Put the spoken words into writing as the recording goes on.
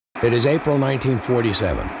It is April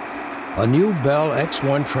 1947. A new Bell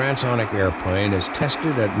X-1 transonic airplane is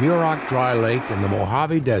tested at Muroc Dry Lake in the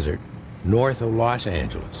Mojave Desert, north of Los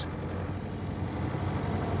Angeles.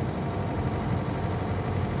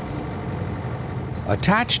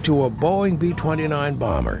 Attached to a Boeing B-29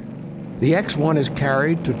 bomber, the X-1 is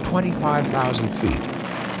carried to 25,000 feet.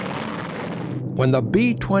 When the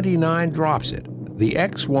B-29 drops it, the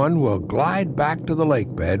X-1 will glide back to the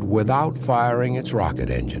lakebed without firing its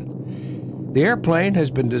rocket engine. The airplane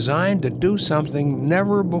has been designed to do something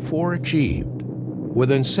never before achieved.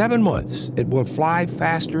 Within 7 months, it will fly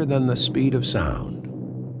faster than the speed of sound.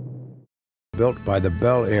 Built by the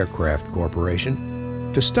Bell Aircraft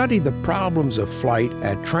Corporation to study the problems of flight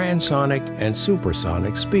at transonic and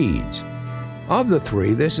supersonic speeds. Of the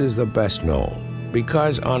three, this is the best known,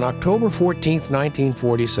 because on October 14,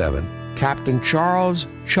 1947, Captain Charles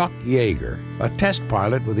Chuck Yeager, a test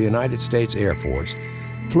pilot with the United States Air Force,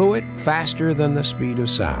 flew it faster than the speed of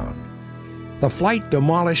sound. The flight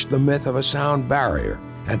demolished the myth of a sound barrier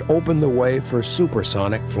and opened the way for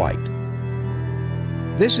supersonic flight.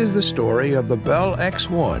 This is the story of the Bell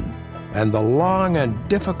X-1 and the long and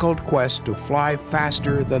difficult quest to fly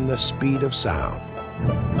faster than the speed of sound.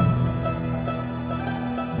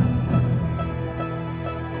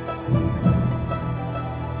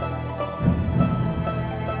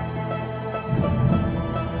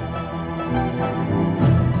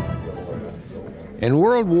 In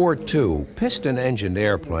World War II, piston-engined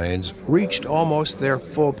airplanes reached almost their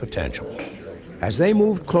full potential. As they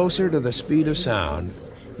moved closer to the speed of sound,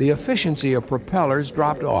 the efficiency of propellers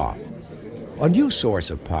dropped off. A new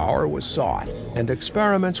source of power was sought, and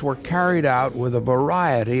experiments were carried out with a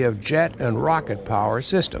variety of jet and rocket power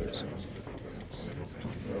systems.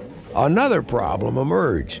 Another problem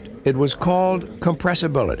emerged. It was called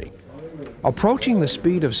compressibility. Approaching the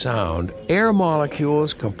speed of sound, air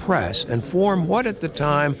molecules compress and form what at the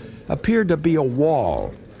time appeared to be a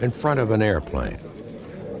wall in front of an airplane.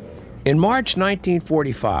 In March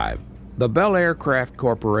 1945, the Bell Aircraft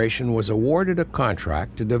Corporation was awarded a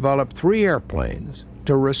contract to develop 3 airplanes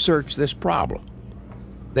to research this problem.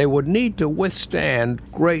 They would need to withstand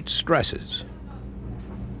great stresses.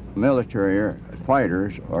 Military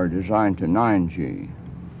fighters are designed to 9G.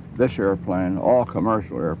 This airplane, all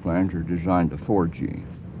commercial airplanes, are designed to 4G,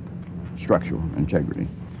 structural integrity.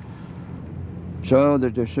 So the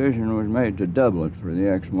decision was made to double it for the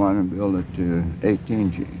X-1 and build it to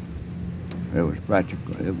 18G. It was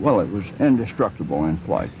practically, well, it was indestructible in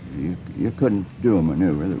flight. You couldn't do a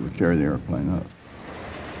maneuver that would tear the airplane up.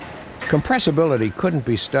 Compressibility couldn't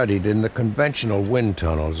be studied in the conventional wind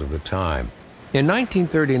tunnels of the time. In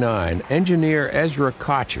 1939, engineer Ezra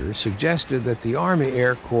Kocher suggested that the Army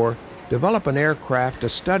Air Corps develop an aircraft to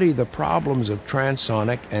study the problems of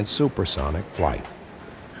transonic and supersonic flight.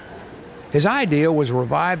 His idea was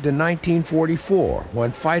revived in 1944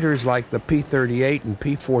 when fighters like the P-38 and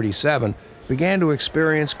P-47 began to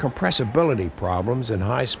experience compressibility problems in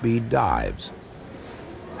high-speed dives.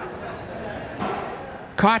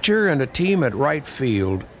 Kocher and a team at Wright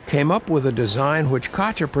Field came up with a design which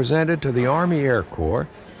Kocher presented to the Army Air Corps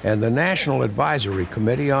and the National Advisory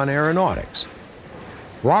Committee on Aeronautics.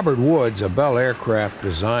 Robert Woods, a Bell aircraft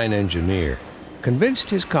design engineer, convinced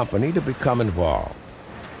his company to become involved.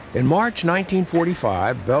 In March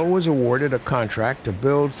 1945, Bell was awarded a contract to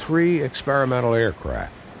build 3 experimental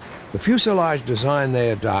aircraft. The fuselage design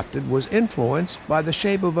they adopted was influenced by the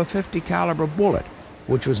shape of a .50 caliber bullet,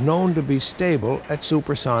 which was known to be stable at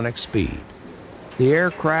supersonic speed. The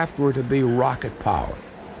aircraft were to be rocket-powered.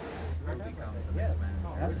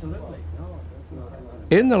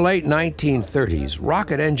 In the late 1930s,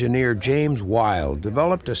 rocket engineer James Wild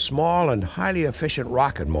developed a small and highly efficient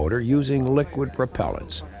rocket motor using liquid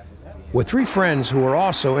propellants. With 3 friends who were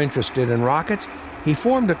also interested in rockets, he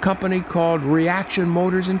formed a company called Reaction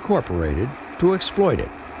Motors Incorporated to exploit it.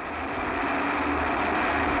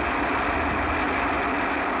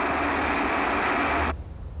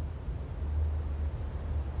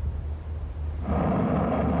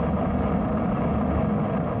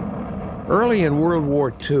 Early in World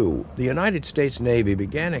War II, the United States Navy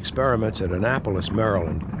began experiments at Annapolis,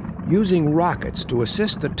 Maryland, using rockets to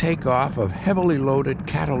assist the takeoff of heavily loaded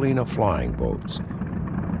Catalina flying boats.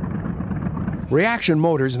 Reaction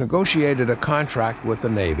Motors negotiated a contract with the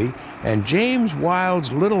Navy, and James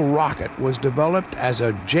Wild's little rocket was developed as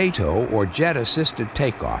a JATO, or Jet-Assisted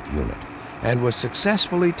Takeoff Unit, and was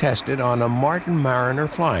successfully tested on a Martin Mariner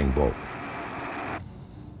flying boat.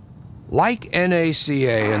 Like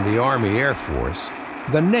NACA and the Army Air Force,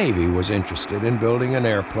 the Navy was interested in building an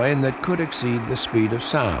airplane that could exceed the speed of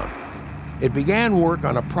sound. it began work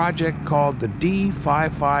on a project called the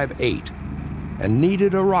D558 and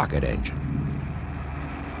needed a rocket engine.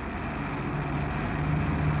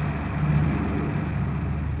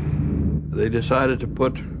 They decided to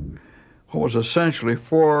put what was essentially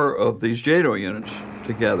 4 of these JATO units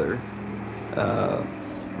together,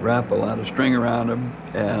 wrap a lot of string around them,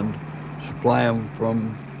 and supply them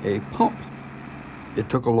from a pump. It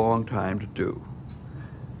took a long time to do.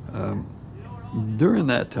 During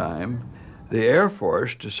that time, the Air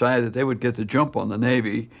Force decided they would get the jump on the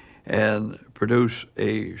Navy and produce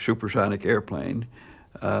a supersonic airplane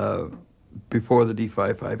before the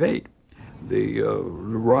D558. The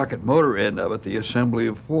rocket motor end of it, the assembly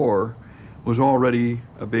of 4, was already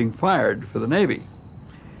being fired for the Navy.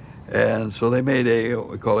 And so they made what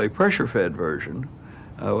we call a pressure-fed version,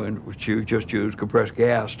 in which you just use compressed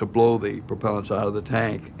gas to blow the propellants out of the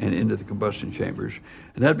tank and into the combustion chambers.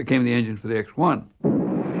 And that became the engine for the X-1.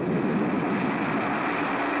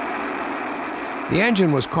 The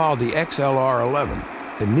engine was called the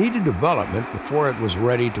XLR-11. It needed development before it was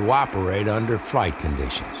ready to operate under flight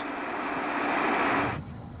conditions.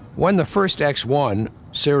 When the first X-1,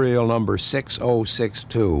 serial number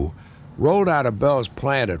 6062, rolled out of Bell's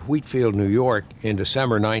plant at Wheatfield, New York in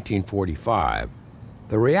December 1945,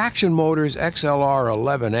 the reaction motor's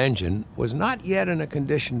XLR-11 engine was not yet in a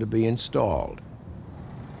condition to be installed.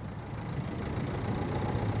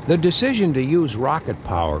 The decision to use rocket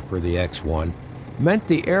power for the X-1 meant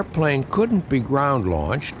the airplane couldn't be ground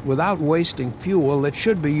launched without wasting fuel that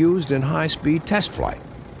should be used in high-speed test flight.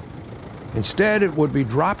 Instead, it would be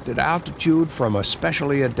dropped at altitude from a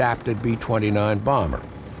specially adapted B-29 bomber.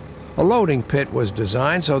 A loading pit was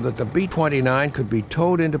designed so that the B-29 could be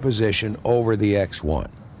towed into position over the X-1.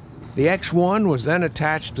 The X-1 was then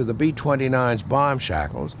attached to the B-29's bomb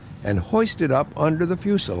shackles and hoisted up under the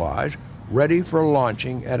fuselage, ready for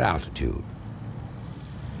launching at altitude.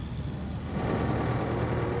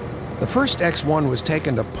 The first X-1 was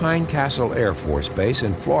taken to Pine Castle Air Force Base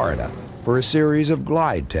in Florida for a series of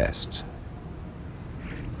glide tests.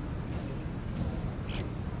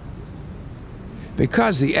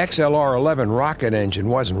 Because the XLR-11 rocket engine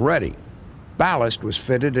wasn't ready, ballast was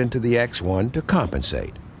fitted into the X-1 to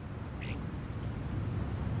compensate.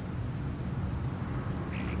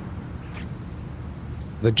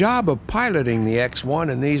 The job of piloting the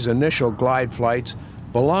X-1 in these initial glide flights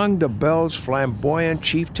belonged to Bell's flamboyant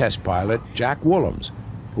chief test pilot, Jack Willems,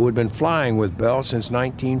 who had been flying with Bell since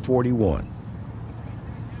 1941.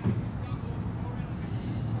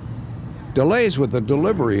 Delays with the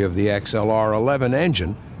delivery of the XLR-11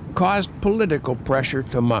 engine caused political pressure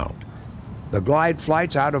to mount. The glide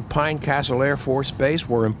flights out of Pine Castle Air Force Base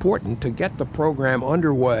were important to get the program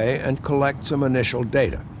underway and collect some initial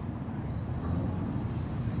data.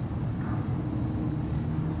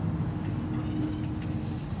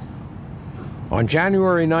 On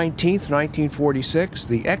January 19, 1946,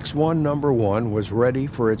 the X-1 number 1 was ready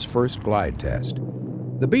for its first glide test.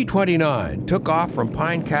 The B-29 took off from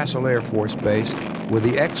Pine Castle Air Force Base with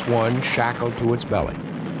the X-1 shackled to its belly.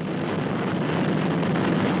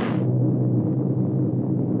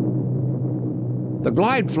 The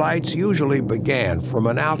glide flights usually began from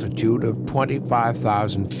an altitude of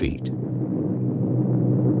 25,000 feet.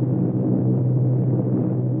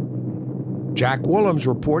 Jack Willems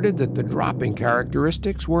reported that the dropping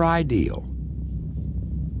characteristics were ideal.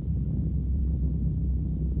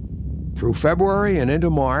 Through February and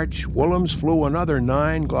into March, Willems flew another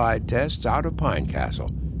 9 glide tests out of Pine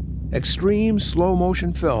Castle. Extreme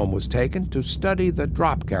slow-motion film was taken to study the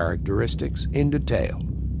drop characteristics in detail.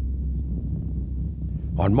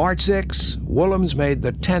 On March 6, Willems made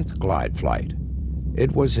the 10th glide flight.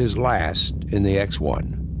 It was his last in the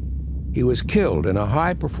X-1. He was killed in a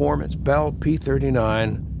high-performance Bell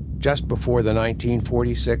P-39 just before the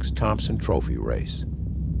 1946 Thompson Trophy race.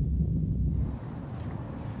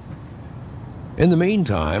 In the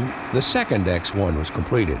meantime, the second X-1 was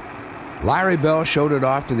completed. Larry Bell showed it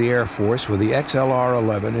off to the Air Force with the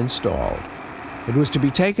XLR-11 installed. It was to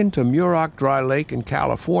be taken to Muroc Dry Lake in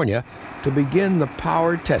California to begin the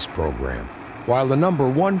powered test program, while the number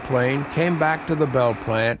 1 plane came back to the Bell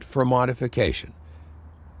plant for modification.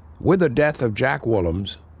 With the death of Jack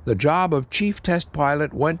Willems, the job of chief test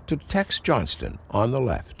pilot went to Tex Johnston on the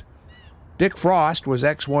left. Dick Frost was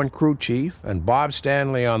X-1 crew chief, and Bob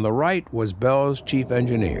Stanley on the right was Bell's chief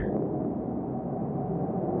engineer.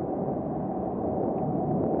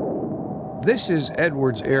 This is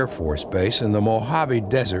Edwards Air Force Base in the Mojave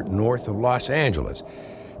Desert north of Los Angeles.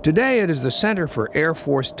 Today it is the Center for Air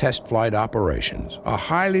Force Test Flight Operations, a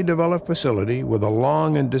highly developed facility with a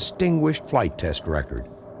long and distinguished flight test record.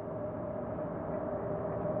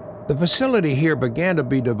 The facility here began to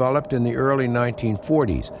be developed in the early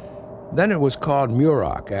 1940s. Then it was called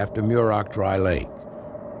Muroc, after Muroc Dry Lake.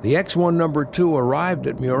 The X-1 No. 2 arrived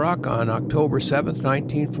at Muroc on October 7,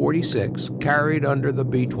 1946, carried under the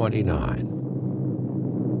B-29.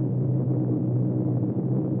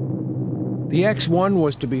 The X-1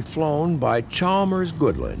 was to be flown by Chalmers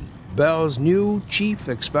Goodland, Bell's new chief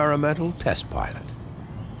experimental test pilot.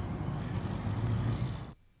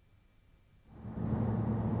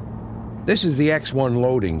 This is the X-1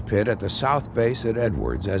 loading pit at the South Base at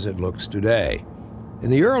Edwards as it looks today.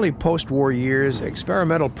 In the early post-war years,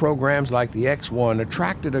 experimental programs like the X-1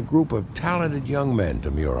 attracted a group of talented young men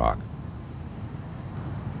to Muroc.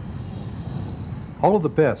 All of the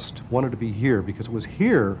best wanted to be here because it was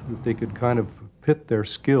here that they could kind of pit their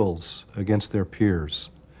skills against their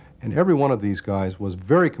peers. And every one of these guys was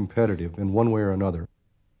very competitive in one way or another.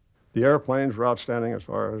 The airplanes were outstanding as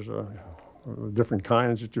far as the different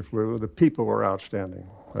kinds that you flew. The people were outstanding.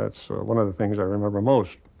 That's one of the things I remember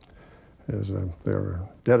most, is they were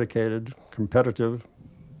dedicated, competitive.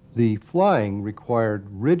 The flying required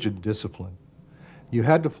rigid discipline. You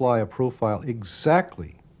had to fly a profile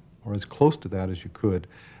exactly, or as close to that as you could,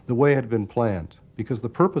 the way it had been planned, because the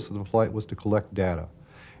purpose of the flight was to collect data.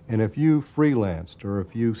 And if you freelanced or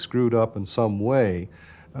if you screwed up in some way,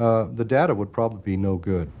 the data would probably be no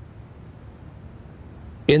good.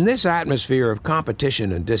 In this atmosphere of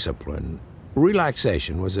competition and discipline,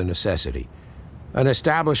 relaxation was a necessity. An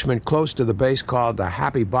establishment close to the base called the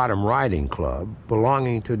Happy Bottom Riding Club,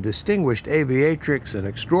 belonging to distinguished aviatrix and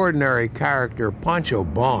extraordinary character Pancho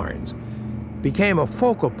Barnes, became a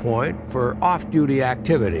focal point for off-duty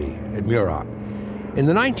activity at Muroc. In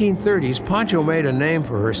the 1930s, Pancho made a name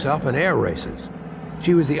for herself in air races.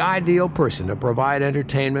 She was the ideal person to provide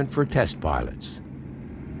entertainment for test pilots.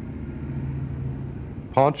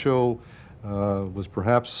 Pancho was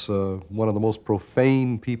perhaps one of the most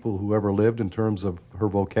profane people who ever lived in terms of her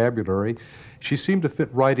vocabulary. She seemed to fit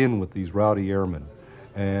right in with these rowdy airmen,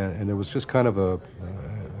 and there was just kind of an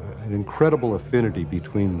incredible affinity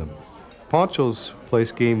between them. Pancho's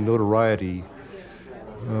place gained notoriety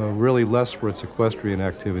really less for its equestrian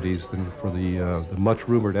activities than for the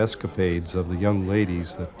much-rumored escapades of the young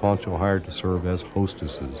ladies that Pancho hired to serve as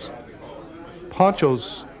hostesses.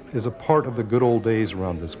 Pancho's is a part of the good old days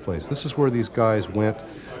around this place. This is where these guys went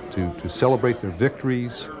to celebrate their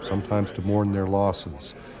victories, sometimes to mourn their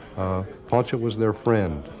losses. Pancho was their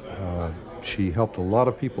friend. She helped a lot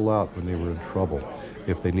of people out when they were in trouble.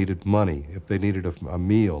 If they needed money, if they needed a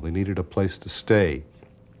meal, they needed a place to stay.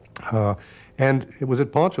 And it was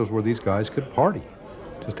at Pancho's where these guys could party,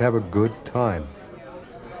 just have a good time.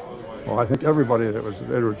 Well, I think everybody that was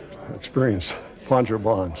at Edwards experienced Pancho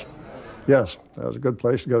Barnes. Yes, that was a good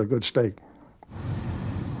place to get a good steak.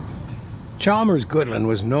 Chalmers Goodland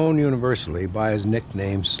was known universally by his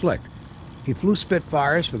nickname Slick. He flew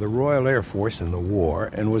Spitfires for the Royal Air Force in the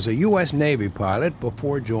war and was a U.S. Navy pilot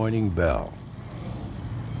before joining Bell.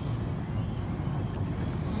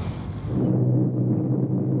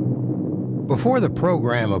 Before the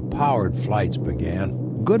program of powered flights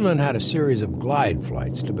began, Goodland had a series of glide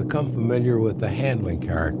flights to become familiar with the handling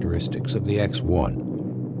characteristics of the X-1.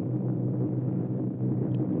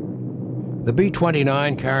 The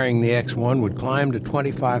B-29 carrying the X-1 would climb to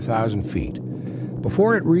 25,000 feet.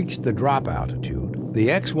 Before it reached the drop altitude, the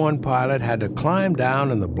X-1 pilot had to climb down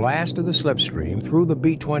in the blast of the slipstream through the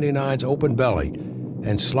B-29's open belly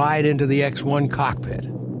and slide into the X-1 cockpit.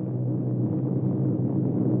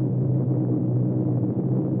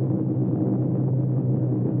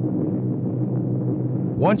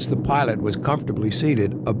 Once the pilot was comfortably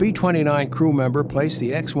seated, a B-29 crew member placed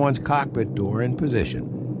the X-1's cockpit door in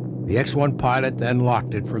position. The X-1 pilot then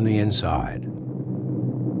locked it from the inside.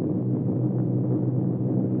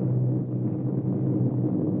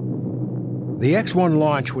 The X-1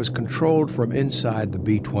 launch was controlled from inside the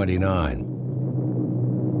B-29.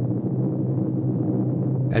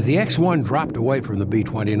 As the X-1 dropped away from the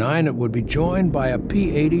B-29, it would be joined by a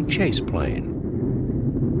P-80 chase plane.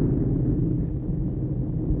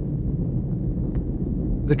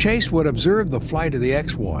 The chase would observe the flight of the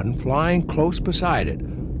X-1 flying close beside it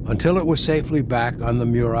until it was safely back on the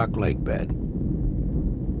Muroc lake bed.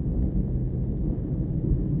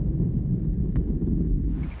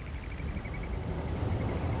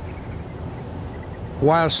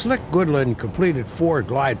 While Slick Goodland completed 4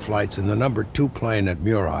 glide flights in the No. 2 plane at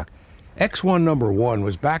Muroc, X-1 No. 1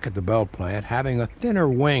 was back at the Bell plant having a thinner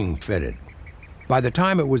wing fitted. By the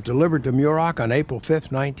time it was delivered to Muroc on April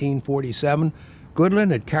 5, 1947,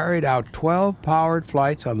 Goodland had carried out 12 powered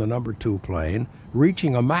flights on the number 2 plane,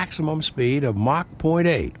 reaching a maximum speed of Mach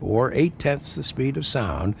 0.8, or 0.8 the speed of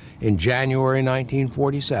sound, in January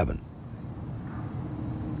 1947.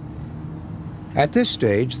 At this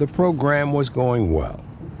stage, the program was going well.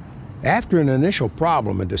 After an initial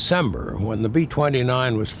problem in December, when the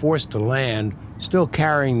B-29 was forced to land, still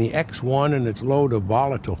carrying the X-1 and its load of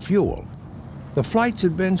volatile fuel, the flights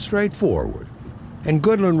had been straightforward, and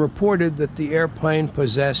Goodland reported that the airplane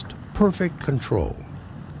possessed perfect control.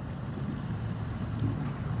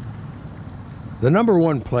 The number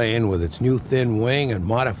 1 plane, with its new thin wing and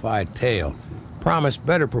modified tail, promised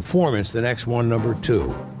better performance than X-1 number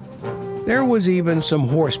 2. There was even some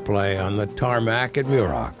horseplay on the tarmac at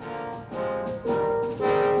Muroc.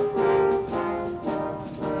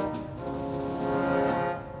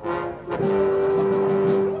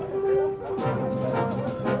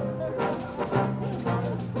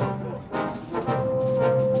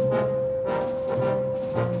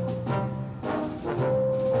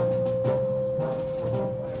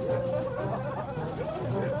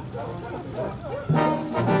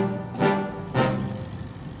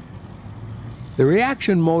 The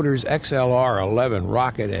reaction motor's XLR-11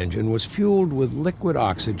 rocket engine was fueled with liquid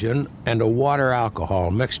oxygen and a water-alcohol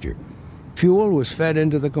mixture. Fuel was fed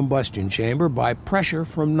into the combustion chamber by pressure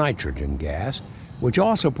from nitrogen gas, which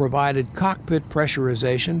also provided cockpit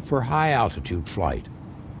pressurization for high-altitude flight.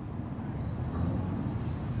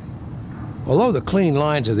 Although the clean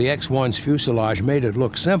lines of the X-1's fuselage made it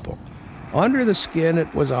look simple, under the skin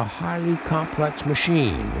it was a highly complex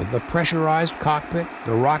machine with the pressurized cockpit,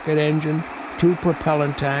 the rocket engine, 2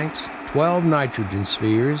 propellant tanks, 12 nitrogen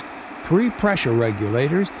spheres, 3 pressure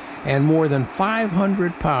regulators, and more than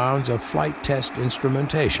 500 pounds of flight test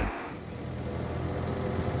instrumentation.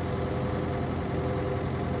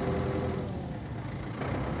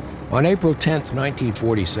 On April 10,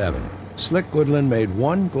 1947, Slick Goodland made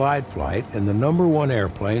 1 glide flight in the number 1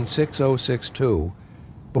 airplane, 6062,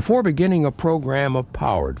 before beginning a program of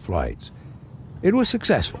powered flights. It was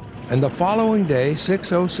successful, and the following day,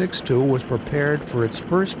 6062 was prepared for its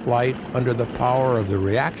first flight under the power of the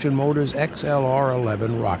reaction motor's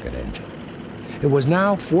XLR-11 rocket engine. It was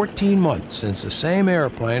now 14 months since the same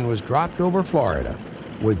airplane was dropped over Florida,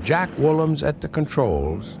 with Jack Willems at the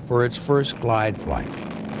controls for its first glide flight.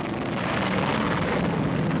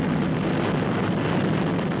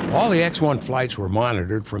 All the X-1 flights were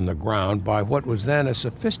monitored from the ground by what was then a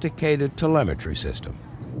sophisticated telemetry system.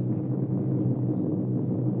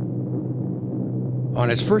 On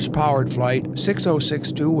its first powered flight,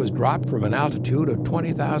 6062 was dropped from an altitude of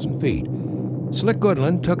 20,000 feet. Slick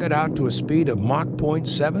Goodland took it out to a speed of Mach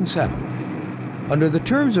 0.77. Under the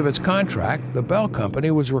terms of its contract, the Bell Company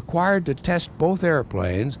was required to test both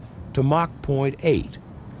airplanes to Mach 0.8.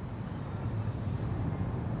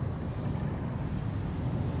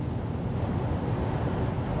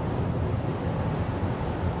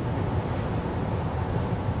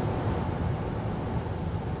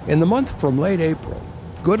 In the month from late April,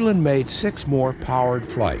 Goodland made 6 more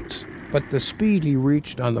powered flights, but the speed he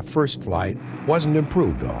reached on the first flight wasn't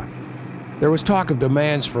improved on. There was talk of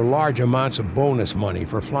demands for large amounts of bonus money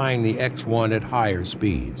for flying the X-1 at higher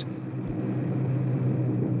speeds.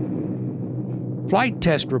 Flight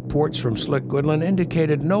test reports from Slick Goodland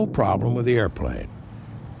indicated no problem with the airplane,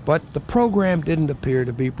 but the program didn't appear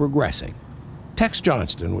to be progressing. Tex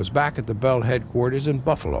Johnston was back at the Bell headquarters in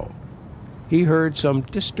Buffalo. He heard some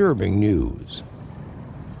disturbing news.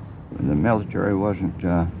 The military wasn't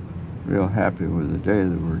real happy with the data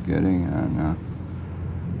that we're getting, and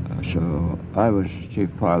so I was chief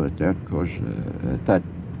pilot there, of course, at that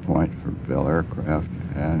point for Bell Aircraft,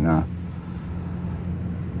 and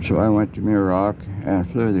so I went to Muroc and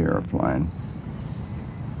flew the airplane.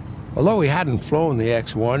 Although he hadn't flown the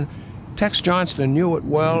X-1, Tex Johnston knew it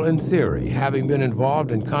well in theory, having been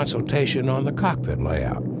involved in consultation on the cockpit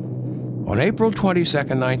layout. On April 22,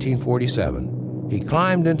 1947, he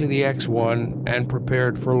climbed into the X-1 and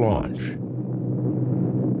prepared for launch.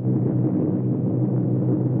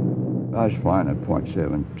 I was flying at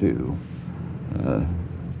 0.72,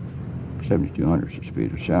 7,200's the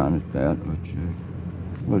speed of sound at that, which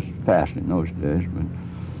was fast in those days,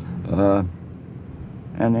 but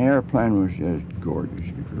and the airplane was just gorgeous.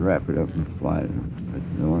 You could wrap it up and fly it.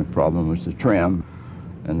 The only problem was the trim,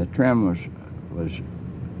 and the trim was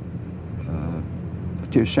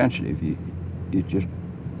too sensitive. You just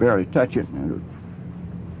barely touch it and it would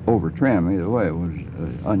over trim. Either way, it was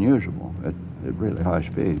unusable at really high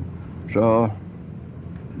speed. So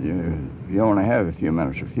you only have a few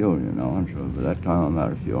minutes of fuel, you know, and so by that time I'm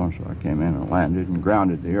out of fuel, and so I came in and landed and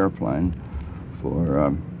grounded the airplane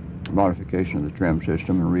for modification of the trim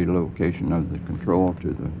system and relocation of the control to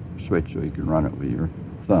the switch so you can run it with your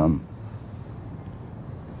thumb.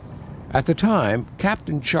 At the time,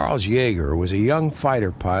 Captain Charles Yeager was a young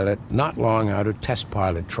fighter pilot not long out of test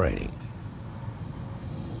pilot training.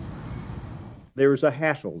 There was a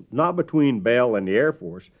hassle, not between Bell and the Air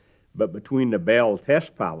Force, but between the Bell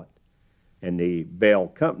test pilot and the Bell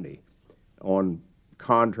company on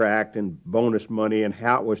contract and bonus money and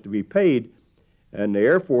how it was to be paid. And the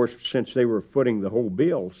Air Force, since they were footing the whole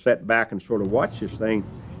bill, sat back and sort of watched this thing,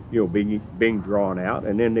 you know, being drawn out.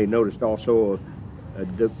 And then they noticed also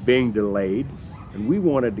being delayed, and we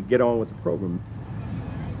wanted to get on with the program.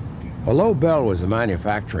 Although Bell was a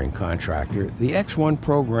manufacturing contractor, the X-1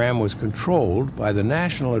 program was controlled by the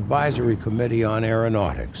National Advisory Committee on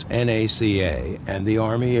Aeronautics, NACA, and the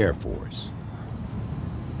Army Air Force.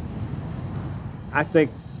 I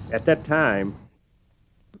think at that time,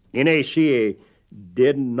 NACA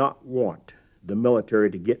did not want the military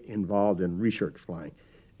to get involved in research flying.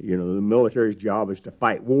 You know, the military's job is to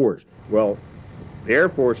fight wars. Well, the Air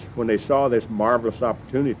Force, when they saw this marvelous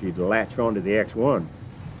opportunity to latch onto the X-1,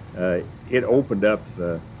 it opened up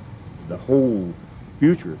the whole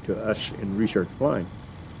future to us in research flying.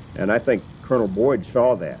 And I think Colonel Boyd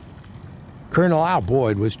saw that. Colonel Al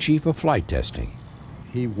Boyd was chief of flight testing.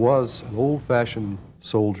 He was an old-fashioned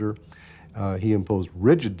soldier. He imposed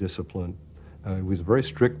rigid discipline. He was a very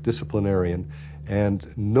strict disciplinarian,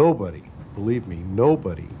 and nobody, believe me,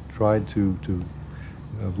 nobody tried to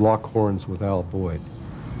lock horns with Al Boyd.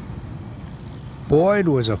 Boyd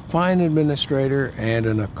was a fine administrator and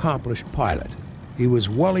an accomplished pilot. He was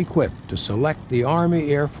well equipped to select the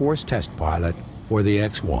Army Air Force test pilot for the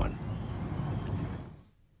X-1.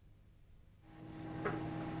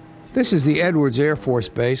 This is the Edwards Air Force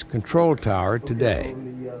Base control tower today.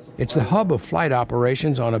 It's the hub of flight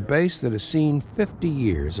operations on a base that has seen 50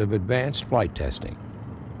 years of advanced flight testing.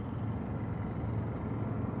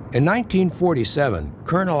 In 1947,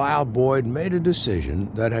 Colonel Al Boyd made a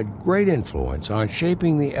decision that had great influence on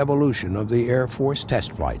shaping the evolution of the Air Force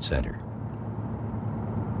Test Flight Center.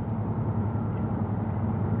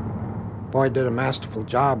 Boyd did a masterful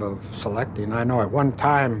job of selecting. I know at one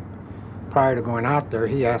time, prior to going out there,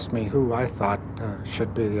 he asked me who I thought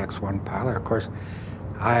should be the X-1 pilot. Of course,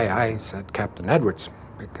 I said Captain Edwards,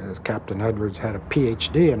 because Captain Edwards had a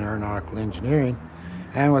PhD in aeronautical engineering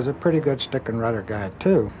and was a pretty good stick and rudder guy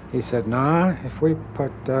too. He said, nah, if we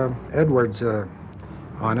put Edwards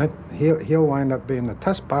on it, he'll wind up being the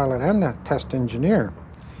test pilot and the test engineer.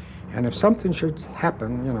 And if something should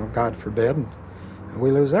happen, you know, God forbid,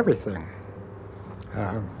 we lose everything.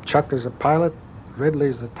 Chuck is a pilot,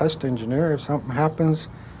 Ridley's a test engineer. If something happens,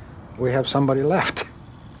 we have somebody left.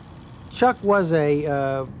 Chuck was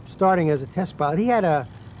starting as a test pilot. He had a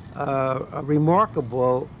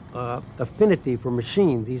remarkable affinity for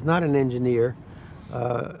machines. He's not an engineer,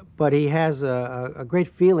 but he has a great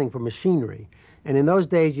feeling for machinery. And in those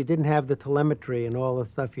days, you didn't have the telemetry and all the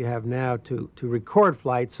stuff you have now to record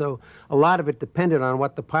flights, so a lot of it depended on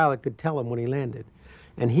what the pilot could tell him when he landed.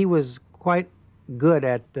 And he was quite good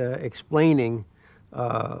at explaining you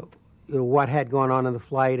know, what had gone on in the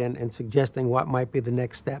flight and suggesting what might be the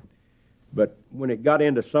next step. But when it got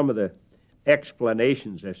into some of the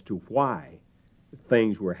explanations as to why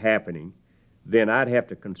things were happening, then I'd have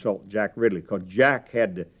to consult Jack Ridley, because Jack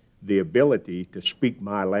had the ability to speak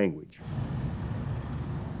my language.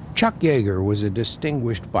 Chuck Yeager was a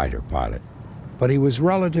distinguished fighter pilot, but he was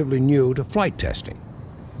relatively new to flight testing.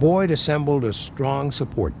 Boyd assembled a strong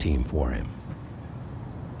support team for him.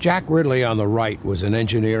 Jack Ridley on the right was an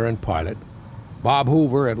engineer and pilot. Bob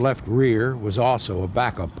Hoover at left rear was also a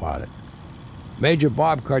backup pilot. Major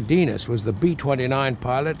Bob Cardenas was the B-29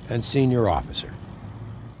 pilot and senior officer.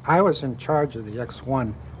 I was in charge of the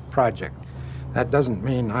X-1 project. That doesn't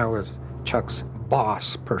mean I was Chuck's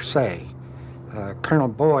boss per se. Colonel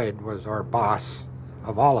Boyd was our boss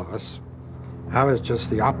of all of us. I was just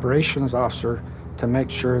the operations officer to make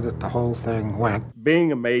sure that the whole thing went.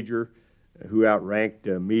 Being a major who outranked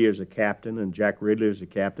me as a captain and Jack Ridley as a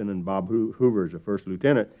captain and Bob Hoover as a first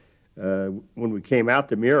lieutenant, when we came out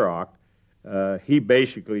to Muroc, he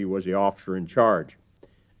basically was the officer in charge.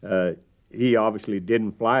 He obviously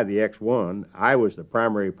didn't fly the X-1. I was the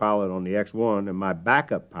primary pilot on the X-1, and my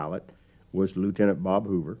backup pilot was Lieutenant Bob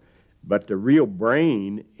Hoover. But the real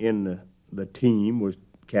brain in the team was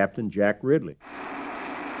Captain Jack Ridley.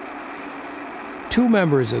 Two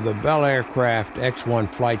members of the Bell Aircraft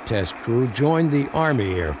X-1 flight test crew joined the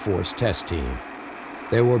Army Air Force test team.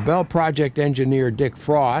 They were Bell project engineer Dick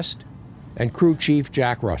Frost and crew chief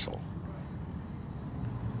Jack Russell.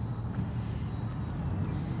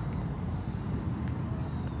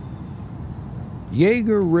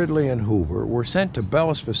 Yeager, Ridley, and Hoover were sent to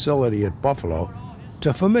Bell's facility at Buffalo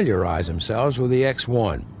to familiarize themselves with the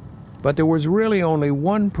X-1. But there was really only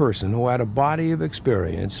one person who had a body of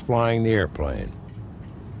experience flying the airplane.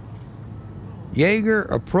 Yeager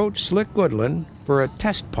approached Slick Goodland for a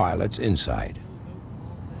test pilot's insight.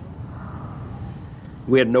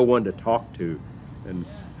 We had no one to talk to, and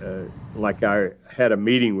like I had a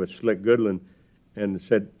meeting with Slick Goodland and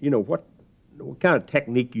said, you know, what kind of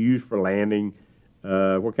technique you use for landing,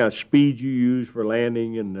 what kind of speed you use for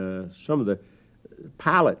landing, and some of the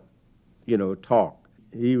pilot, you know, talk.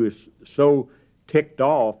 He was so ticked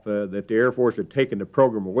off that the Air Force had taken the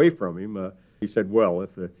program away from him. He said, well, if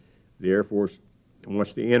the Air Force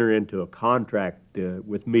wants to enter into a contract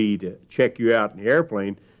with me to check you out in the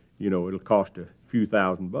airplane, you know, it'll cost a few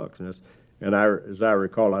 $1,000. And as I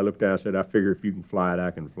recall, I looked down and said, I figure if you can fly it,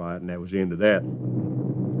 I can fly it, and that was the end of that.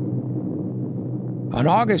 On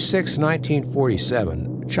August 6,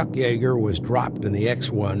 1947, Chuck Yeager was dropped in the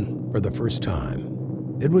X-1 for the first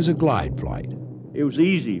time. It was a glide flight. It was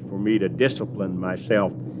easy for me to discipline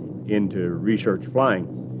myself into research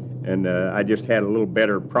flying, and I just had a little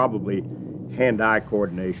better, probably, hand-eye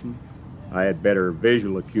coordination. I had better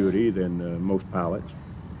visual acuity than most pilots.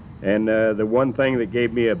 And the one thing that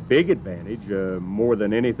gave me a big advantage, more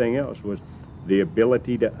than anything else, was the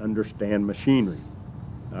ability to understand machinery.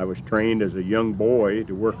 I was trained as a young boy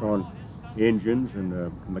to work on engines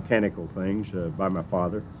and mechanical things by my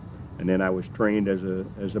father. And then I was trained as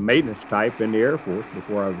a maintenance type in the Air Force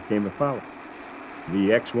before I became a pilot.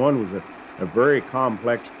 The X-1 was a very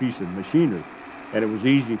complex piece of machinery, and it was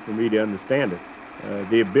easy for me to understand it.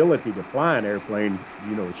 The ability to fly an airplane,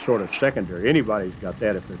 you know, is sort of secondary. Anybody's got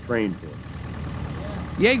that if they're trained for it.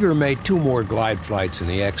 Yeager made 2 more glide flights in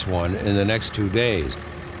the X-1 in the next 2 days.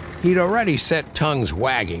 He'd already set tongues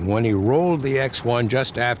wagging when he rolled the X-1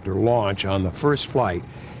 just after launch on the first flight,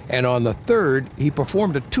 and on the third, he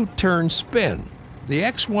performed a 2-turn spin. The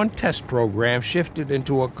X-1 test program shifted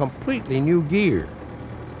into a completely new gear.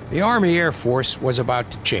 The Army Air Force was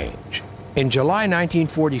about to change. In July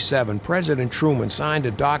 1947, President Truman signed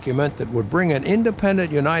a document that would bring an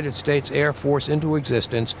independent United States Air Force into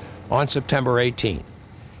existence on September 18.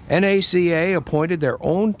 NACA appointed their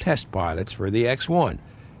own test pilots for the X-1.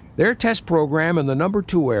 Their test program in the number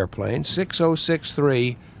 2 airplane,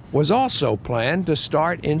 6063, was also planned to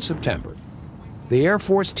start in September. The Air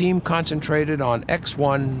Force team concentrated on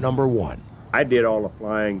X-1 number 1. I did all the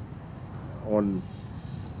flying on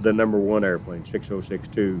the number 1 airplane,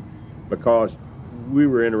 6062, because we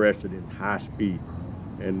were interested in high speed,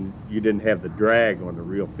 and you didn't have the drag on the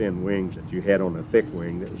real thin wings that you had on the thick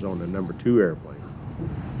wing that was on the number 2 airplane.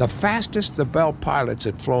 The fastest the Bell pilots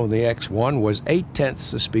had flown the X-1 was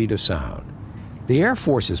 8/10 the speed of sound. The Air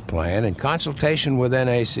Force's plan, in consultation with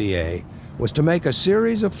NACA, was to make a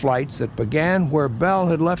series of flights that began where Bell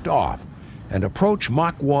had left off and approach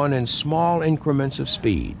Mach 1 in small increments of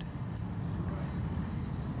speed.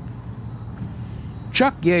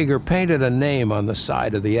 Chuck Yeager painted a name on the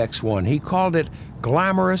side of the X-1. He called it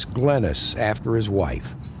Glamorous Glennis, after his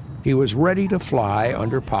wife. He was ready to fly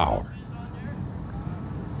under power.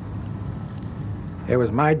 It was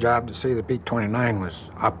my job to see the B-29 was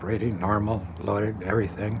operating, normal, loaded,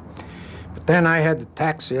 everything. But then I had to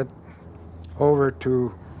taxi it over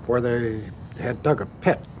to where they had dug a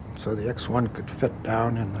pit so the X-1 could fit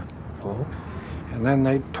down in the hole. And then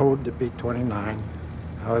they towed the B-29.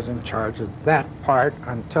 I was in charge of that part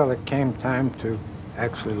until it came time to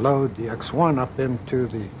actually load the X-1 up into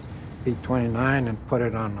the B-29 and put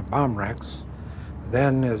it on the bomb racks.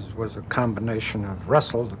 Then was a combination of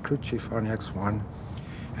Russell, the crew chief on the X-1,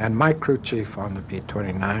 and my crew chief on the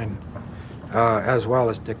B-29, as well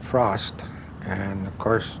as Dick Frost. And of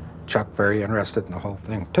course, Chuck very interested in the whole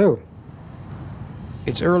thing too.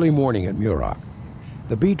 It's early morning at Muroc.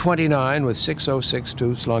 The B-29 with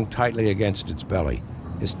 6062 slung tightly against its belly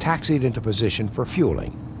is taxied into position for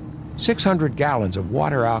fueling. 600 gallons of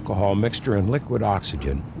water alcohol mixture and liquid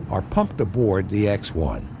oxygen are pumped aboard the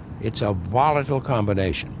X-1. It's a volatile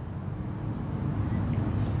combination.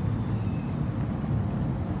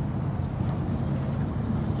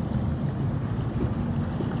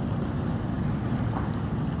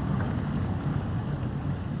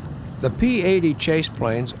 The P-80 chase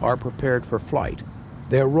planes are prepared for flight.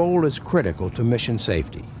 Their role is critical to mission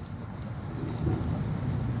safety.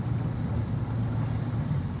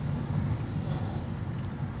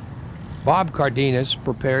 Bob Cardenas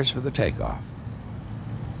prepares for the takeoff.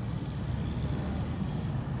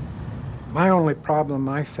 My only problem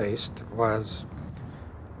I faced was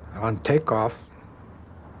on takeoff,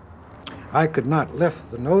 I could not lift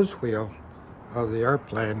the nose wheel of the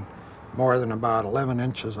airplane more than about 11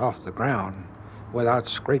 inches off the ground without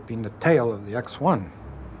scraping the tail of the X-1.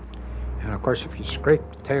 And of course, if you scrape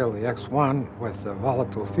the tail of the X-1 with the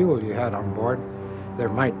volatile fuel you had on board, there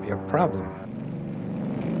might be a problem.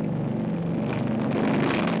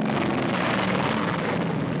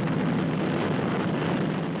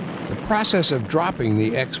 The process of dropping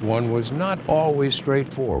the X-1 was not always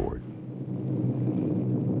straightforward.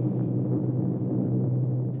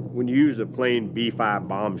 When you use a plain B-5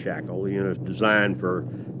 bomb shackle, you know, it's designed for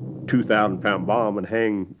 2,000-pound bomb and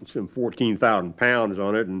hang some 14,000 pounds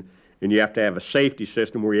on it, and you have to have a safety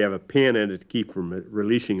system where you have a pin in it to keep from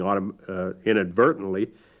releasing inadvertently.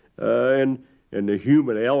 And the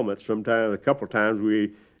human element, sometimes, a couple of times,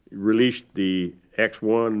 we released the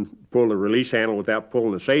X-1, pulled the release handle without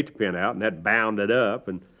pulling the safety pin out, and that bound it up.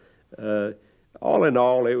 And all in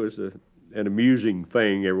all, it was an amusing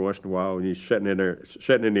thing every once in a while when you're sitting in there,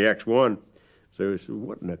 sitting in the X-1. So it's,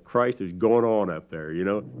 what in the Christ is going on up there, you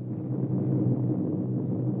know?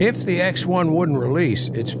 If the X-1 wouldn't release,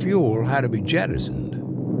 its fuel had to be jettisoned.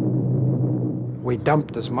 We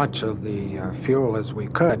dumped as much of the fuel as we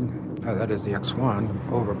could, that is the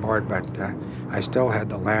X-1, overboard, but I still had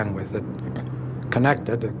to land with it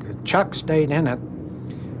connected. Chuck stayed in it.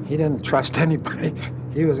 He didn't trust anybody.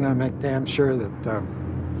 He was going to make damn sure that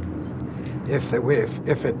if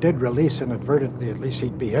it did release inadvertently, at least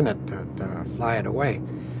he'd be in it to fly it away.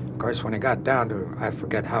 Of course, when it got down to, I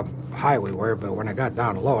forget how high we were, but when it got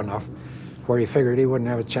down low enough where he figured he wouldn't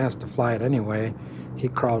have a chance to fly it anyway, he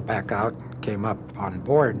crawled back out, came up on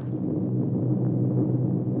board.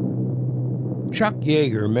 Chuck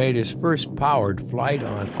Yeager made his first powered flight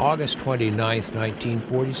on August 29,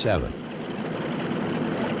 1947.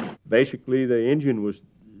 Basically, the engine was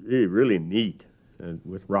really neat. And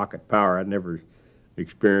with rocket power, I'd never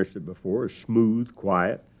experienced it before. It's smooth,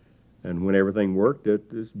 quiet, and when everything worked,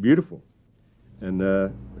 it's beautiful. And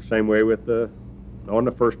same way with on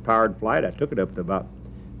the first powered flight, I took it up to about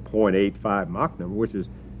 0.85 Mach number, which is,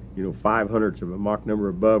 you know, 0.05 of a Mach number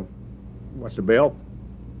above what the Bell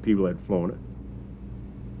people had flown it.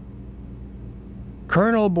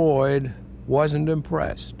 Colonel Boyd wasn't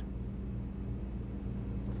impressed.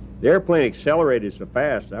 The airplane accelerated so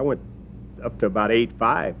fast, I went up to about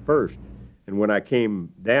 8.5 first. And when I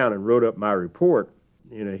came down and wrote up my report,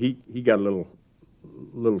 you know, he got a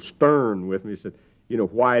little stern with me. He said, you know,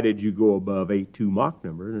 why did you go above 8.2 Mach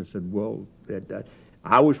number? And I said, well,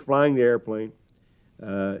 I was flying the airplane.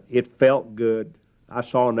 It felt good. I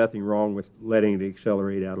saw nothing wrong with letting it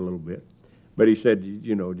accelerate out a little bit. But he said,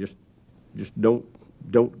 you know, just don't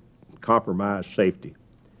compromise safety.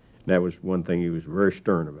 And that was one thing he was very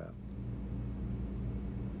stern about.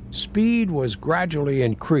 Speed was gradually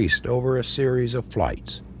increased over a series of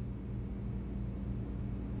flights.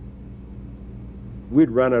 We'd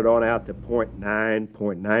run it on out to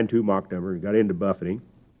 0.92 Mach number and got into buffeting.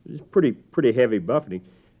 It was pretty heavy buffeting.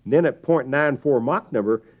 And then at 0.94 Mach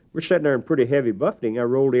number, we're sitting there in pretty heavy buffeting. I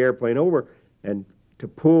rolled the airplane over and to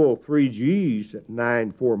pull 3 Gs at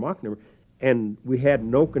 9.4 Mach number, and we had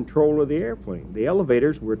no control of the airplane. The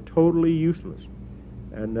elevators were totally useless.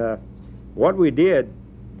 And what we did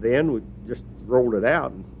then, we just rolled it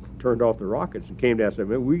out and turned off the rockets and came down and said,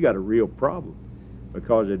 man, we got a real problem,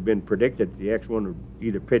 because it had been predicted the X-1 would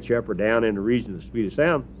either pitch up or down in the region of the speed of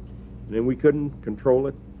sound, and then we couldn't control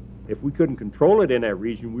it. If we couldn't control it in that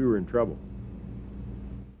region, we were in trouble.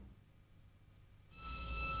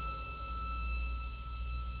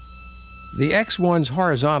 The X-1's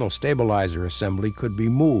horizontal stabilizer assembly could be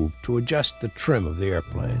moved to adjust the trim of the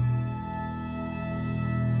airplane.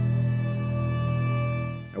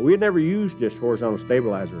 We had never used this horizontal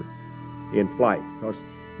stabilizer in flight, because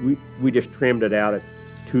we just trimmed it out at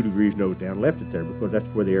 2 degrees nose down, left it there because that's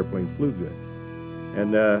where the airplane flew good.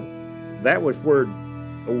 And that was where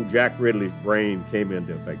old Jack Ridley's brain came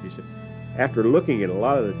into effect. He said, after looking at a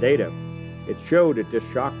lot of the data, it showed that this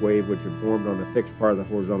shock wave, which had formed on the fixed part of the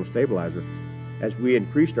horizontal stabilizer, as we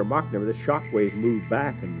increased our Mach number, this shock wave moved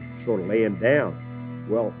back and sort of laying down.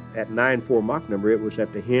 Well, at 9.4 Mach number, it was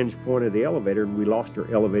at the hinge point of the elevator, and we lost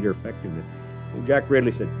our elevator effectiveness. Well, Jack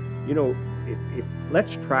Ridley said, you know,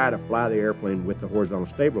 let's try to fly the airplane with the horizontal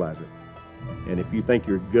stabilizer. And if you think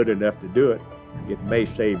you're good enough to do it, it may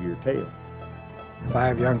save your tail.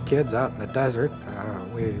 5 young kids out in the desert.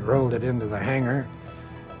 We rolled it into the hangar.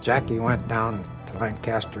 Jackie went down to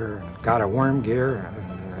Lancaster and got a worm gear,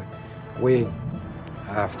 and we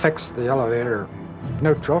fixed the elevator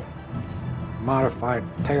neutral, modified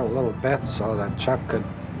the tail a little bit so that Chuck could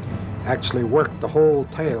actually work the whole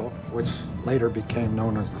tail, which later became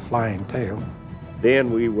known as the flying tail.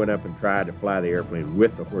 Then we went up and tried to fly the airplane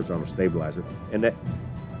with the horizontal stabilizer, and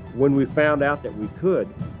when we found out that we could,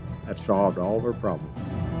 that solved all of our problems.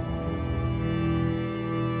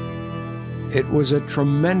 It was a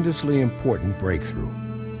tremendously important breakthrough,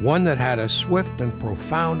 one that had a swift and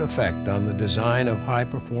profound effect on the design of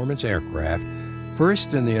high-performance aircraft,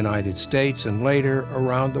 first in the United States and later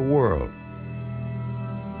around the world.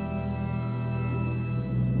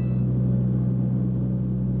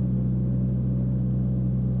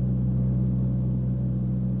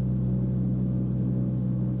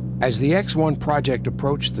 As the X-1 project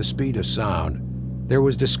approached the speed of sound, there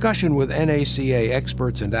was discussion with NACA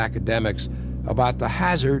experts and academics about the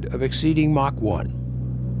hazard of exceeding Mach 1.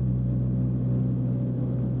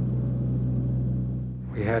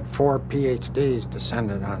 We had 4 PhDs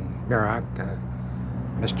descended on Muroc.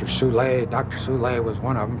 Mr. Soule, Dr. Soule was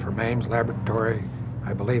one of them from Ames Laboratory.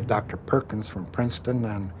 I believe Dr. Perkins from Princeton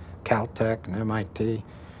and Caltech and MIT.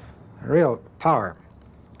 A real power.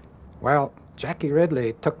 Well, Jackie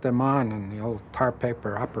Ridley took them on in the old tar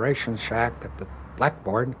paper operations shack at the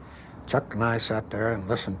blackboard. Chuck and I sat there and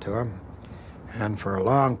listened to them. And for a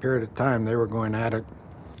long period of time, they were going at it.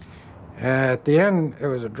 At the end, it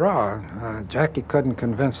was a draw. Jackie couldn't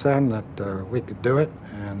convince them that we could do it,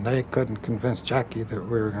 and they couldn't convince Jackie that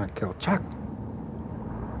we were going to kill Chuck.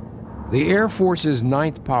 The Air Force's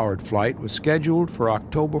 9th powered flight was scheduled for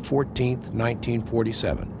October 14,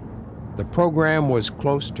 1947. The program was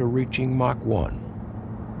close to reaching Mach 1.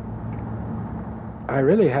 I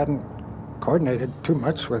really hadn't coordinated too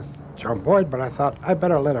much with John Boyd, but I thought I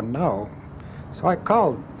better let him know. So I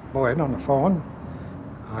called Boyd on the phone.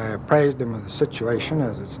 I appraised him of the situation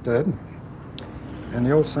as it stood. And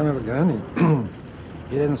the old son of a gun,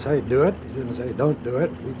 he didn't say do it, he didn't say don't do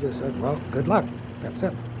it, he just said, well, good luck, that's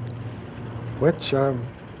it. Which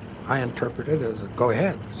I interpreted as a go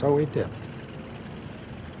ahead, so we did.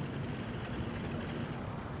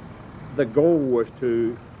 The goal was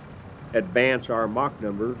to advance our Mach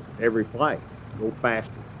number every flight, go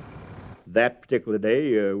faster. That particular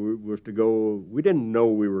day was to go, we didn't know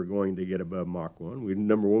we were going to get above Mach 1.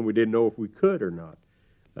 Number one, we didn't know if we could or not.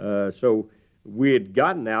 So we had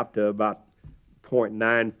gotten out to about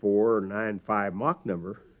 0.94 or 95 Mach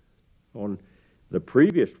number on the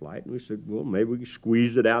previous flight, and we said, well, maybe we can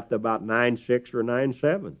squeeze it out to about 9.6 or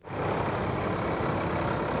 9.7.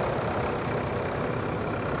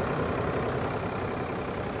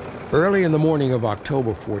 Early in the morning of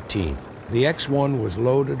October 14th, the X-1 was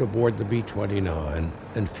loaded aboard the B-29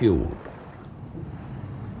 and fueled.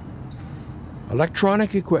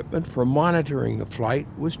 Electronic equipment for monitoring the flight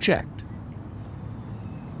was checked.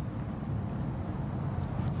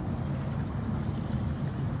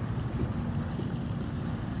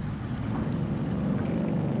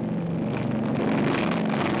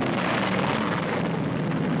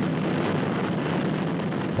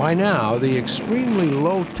 By now, the extremely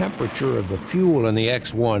low temperature of the fuel in the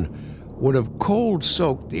X-1 would have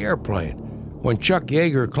cold-soaked the airplane. When Chuck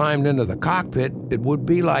Yeager climbed into the cockpit, it would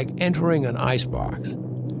be like entering an icebox.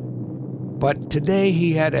 But today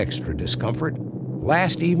he had extra discomfort.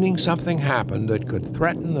 Last evening, something happened that could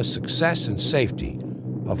threaten the success and safety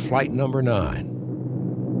of flight number 9.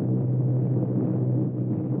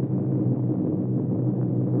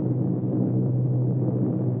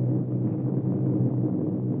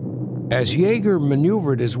 As Yeager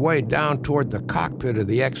maneuvered his way down toward the cockpit of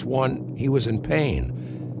the X-1, he was in pain.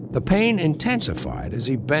 The pain intensified as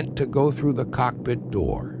he bent to go through the cockpit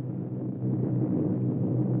door.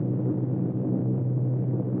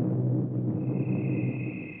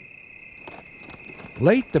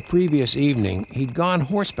 Late the previous evening, he'd gone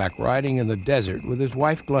horseback riding in the desert with his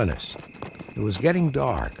wife Glennis. It was getting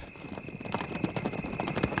dark.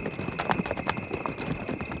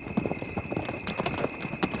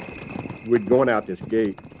 We'd gone out this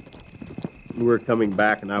gate. We were coming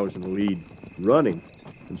back, and I was in the lead running,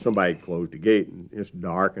 and somebody had closed the gate, and it's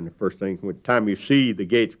dark, and the first thing, when the time you see the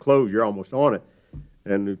gates closed, you're almost on it,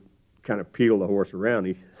 and it kind of peeled the horse around.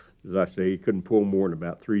 He, as I say, he couldn't pull more than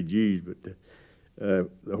about 3 Gs, but the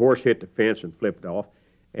horse hit the fence and flipped off,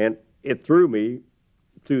 and it threw me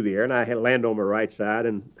through the air, and I had landed on my right side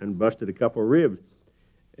and busted a couple of ribs,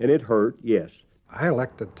 and it hurt, yes. I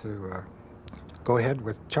elected to go ahead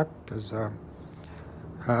with Chuck because there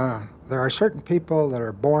are certain people that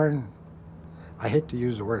are born, I hate to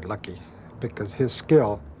use the word lucky, because his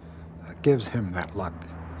skill gives him that luck.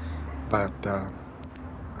 But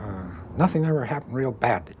nothing ever happened real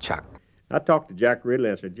bad to Chuck. I talked to Jack Ridley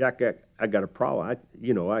and I said, Jack, I got a problem.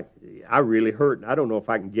 I really hurt, and I don't know if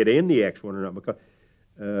I can get in the X-1 or not, because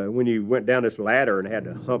when you went down this ladder and had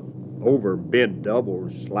to hump over, bend double,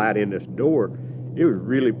 and slide in this door, it was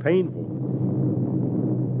really painful.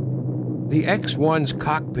 The X-1's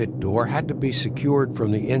cockpit door had to be secured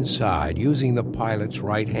from the inside using the pilot's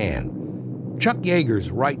right hand. Chuck Yeager's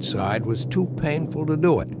right side was too painful to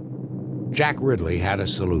do it. Jack Ridley had a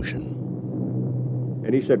solution.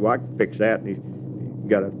 And he said, well, I can fix that. And he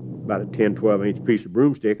got about a 10, 12-inch piece of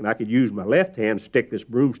broomstick, and I could use my left hand to stick this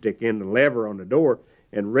broomstick in the lever on the door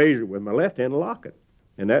and raise it with my left hand and lock it.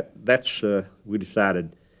 And that's we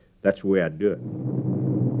decided that's the way I'd do it.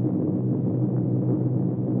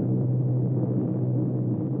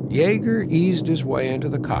 Yeager eased his way into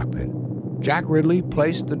the cockpit. Jack Ridley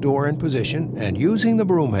placed the door in position, and using the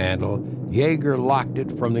broom handle, Yeager locked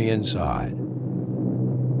it from the inside.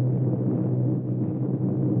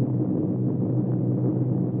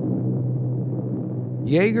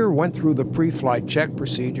 Yeager went through the pre-flight check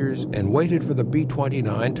procedures and waited for the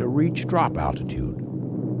B-29 to reach drop altitude.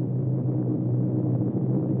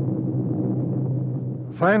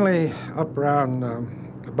 Finally, up around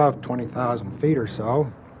above 20,000 feet or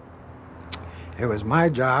so, it was my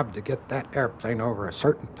job to get that airplane over a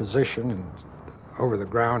certain position and over the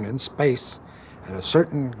ground in space at a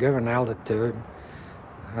certain given altitude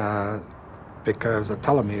because the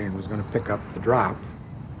telemetering was going to pick up the drop.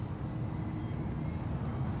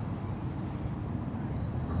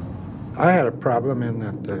 I had a problem in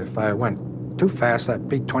that if I went too fast, that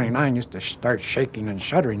B-29 used to start shaking and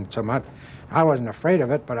shuddering so much. I wasn't afraid of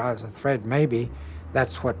it, but I was afraid maybe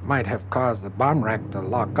that's what might have caused the bomb rack to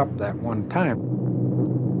lock up that one time.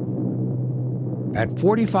 At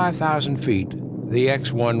 45,000 feet, the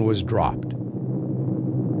X-1 was dropped.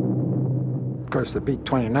 Of course, the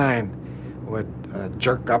B-29 would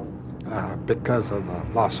jerk up because of the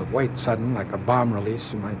loss of weight sudden, like a bomb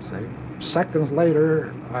release, you might say. Seconds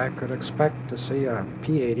later, I could expect to see a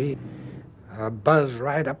P-80 buzz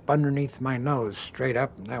right up underneath my nose, straight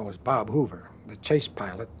up, and that was Bob Hoover, the chase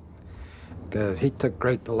pilot, because he took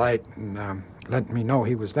great delight in letting me know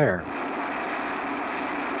he was there.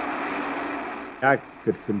 I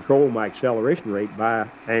could control my acceleration rate by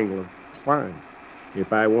angle of climb.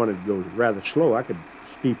 If I wanted to go rather slow, I could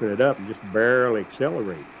steepen it up and just barely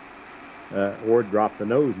accelerate, or drop the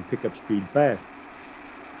nose and pick up speed fast.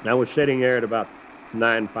 And I was sitting there at about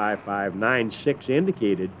 955, 96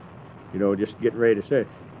 indicated, you know, just getting ready to set,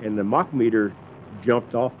 and the Mach meter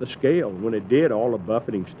jumped off the scale. When it did, all the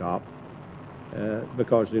buffeting stopped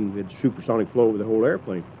because then it's supersonic flow over the whole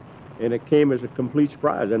airplane. And it came as a complete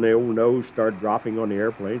surprise. And the old nose started dropping on the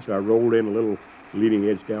airplane, so I rolled in a little leading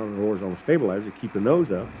edge down on the horizontal stabilizer to keep the nose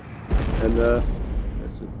up. And I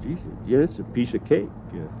said, geez, yeah, it's a piece of cake.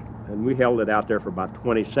 Yeah. And we held it out there for about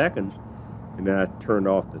 20 seconds. And then I turned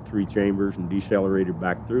off the 3 chambers and decelerated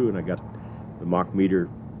back through, and I got the Mach meter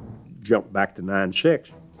jumped back to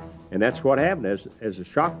 9.6. And that's what happened. As the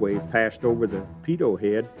shock wave passed over the pitot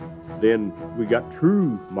head, then we got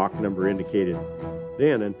true Mach number indicated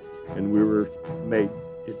then, and we were made,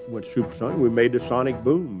 it went supersonic. We made the sonic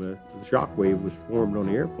boom. The shock wave was formed on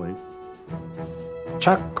the airplane.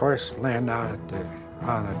 Chuck, of course, landed out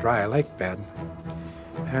on a dry lake bed.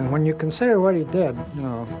 And when you consider what he did, you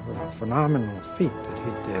know, the phenomenal feat that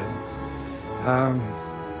he did,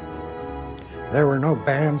 there were no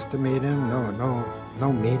bands to meet him,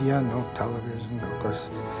 no media, no television, of course,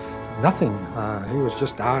 nothing. He was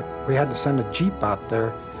just out. We had to send a Jeep out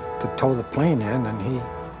there to tow the plane in, and he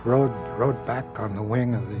rode back on the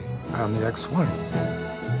wing of the X-1.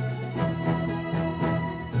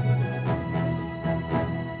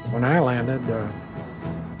 When I landed,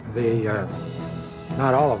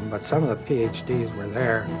 not all of them, but some of the PhDs were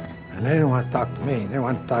there, and they didn't want to talk to me. They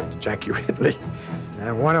wanted to talk to Jackie Ridley.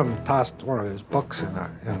 And one of them tossed one of his books in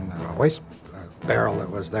a waste barrel that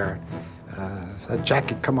was there. Said,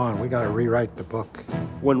 Jackie, come on, we got to rewrite the book.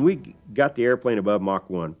 When we got the airplane above Mach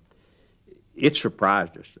 1, it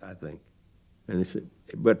surprised us, I think.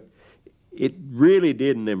 But it really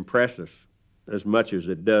didn't impress us as much as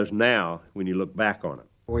it does now when you look back on it.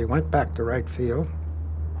 We went back to Wright Field,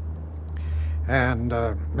 and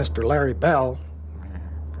Mr. Larry Bell,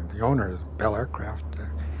 the owner of Bell Aircraft,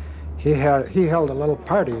 he held a little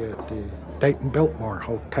party at the Dayton Biltmore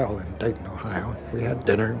Hotel in Dayton, Ohio. We had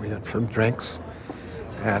dinner, we had some drinks,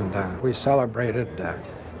 and we celebrated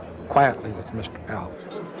quietly with Mr. Bell.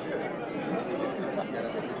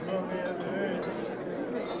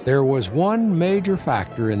 There was one major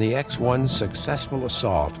factor in the X-1's successful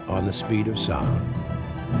assault on the speed of sound.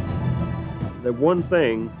 The one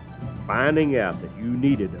thing, finding out that you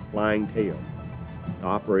needed a flying tail to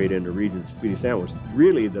operate in the region of speed of sound was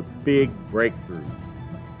really the big breakthrough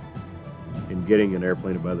in getting an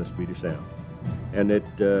airplane above the speed of sound. And it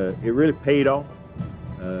really paid off.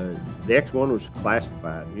 The X-1 was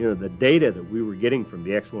classified. You know, the data that we were getting from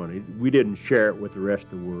the X-1, we didn't share it with the rest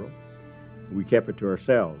of the world. We kept it to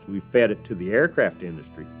ourselves. We fed it to the aircraft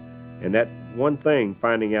industry. And that one thing,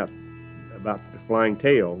 finding out about the flying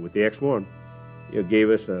tail with the X-1, it gave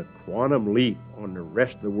us a quantum leap on the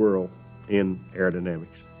rest of the world in aerodynamics.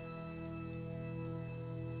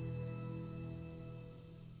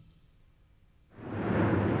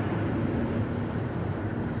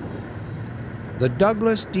 The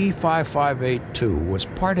Douglas D-5582 was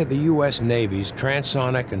part of the U.S. Navy's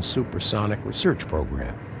transonic and supersonic research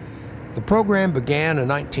program. The program began in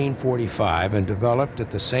 1945 and developed at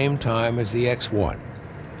the same time as the X-1.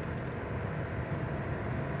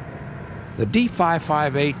 The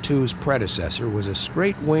D-5582's predecessor was a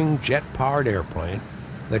straight-wing jet-powered airplane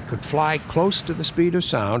that could fly close to the speed of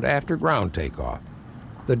sound after ground takeoff.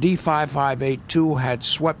 The D-5582 had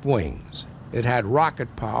swept wings. It had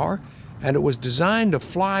rocket power, and it was designed to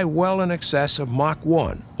fly well in excess of Mach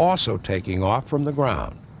 1, also taking off from the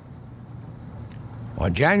ground.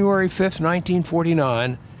 On January 5,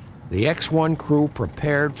 1949, the X-1 crew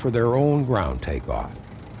prepared for their own ground takeoff.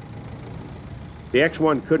 The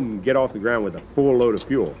X-1 couldn't get off the ground with a full load of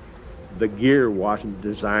fuel. The gear wasn't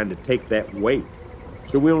designed to take that weight.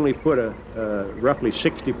 So we only put roughly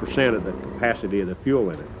 60% of the capacity of the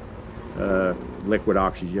fuel in it, liquid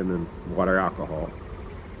oxygen and water alcohol.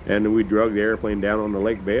 And then we drug the airplane down on the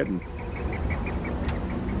lake bed. And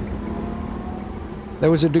there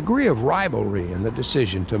was a degree of rivalry in the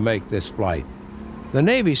decision to make this flight. The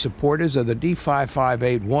Navy supporters of the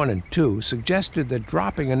D-5581 and 2 suggested that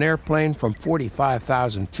dropping an airplane from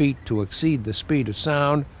 45,000 feet to exceed the speed of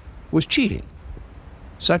sound was cheating.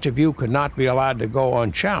 Such a view could not be allowed to go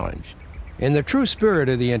unchallenged. In the true spirit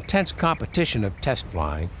of the intense competition of test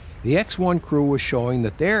flying, the X-1 crew was showing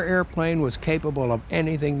that their airplane was capable of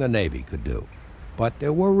anything the Navy could do. But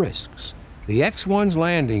there were risks. The X-1's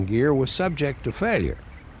landing gear was subject to failure.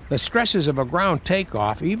 The stresses of a ground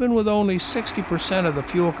takeoff, even with only 60% of the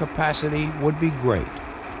fuel capacity, would be great.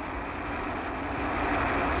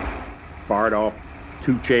 Fired off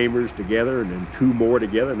 2 chambers together and then 2 more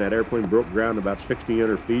together, and that airplane broke ground about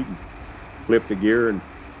 1,600 feet and flipped the gear and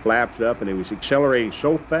flaps up, and it was accelerating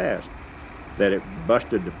so fast that it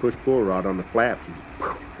busted the push-pull rod on the flaps and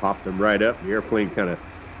popped them right up. The airplane kind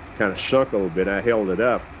of sunk a little bit. I held it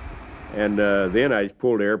up. And then I just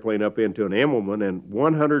pulled the airplane up into an Immelman, and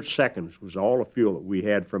 100 seconds was all the fuel that we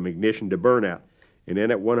had from ignition to burnout. And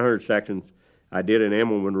then at 100 seconds, I did an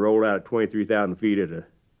Immelman roll out at 23,000 feet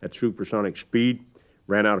at supersonic speed,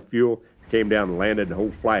 ran out of fuel, came down and landed. The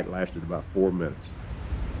whole flight lasted about 4 minutes.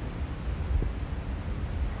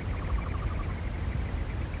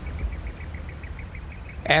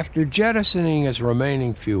 After jettisoning its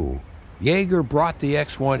remaining fuel, Yeager brought the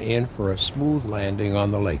X-1 in for a smooth landing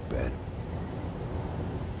on the lake bed.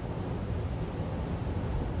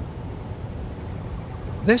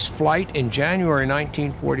 This flight in January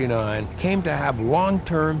 1949 came to have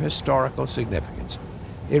long-term historical significance.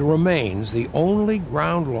 It remains the only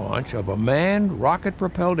ground launch of a manned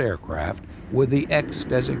rocket-propelled aircraft with the X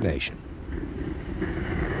designation.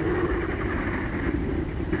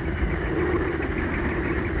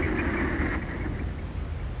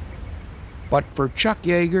 But for Chuck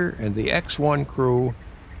Yeager and the X-1 crew,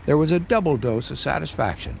 there was a double dose of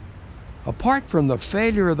satisfaction. Apart from the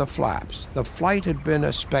failure of the flaps, the flight had been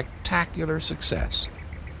a spectacular success.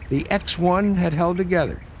 The X-1 had held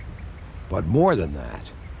together. But more than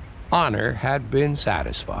that, honor had been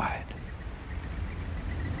satisfied.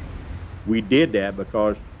 We did that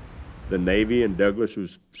because the Navy and Douglas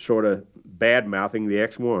was sort of bad-mouthing the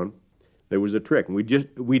X-1. There was a trick, and we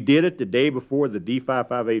did it the day before the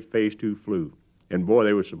D-558 Phase 2 flew, and boy,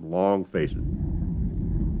 there were some long faces.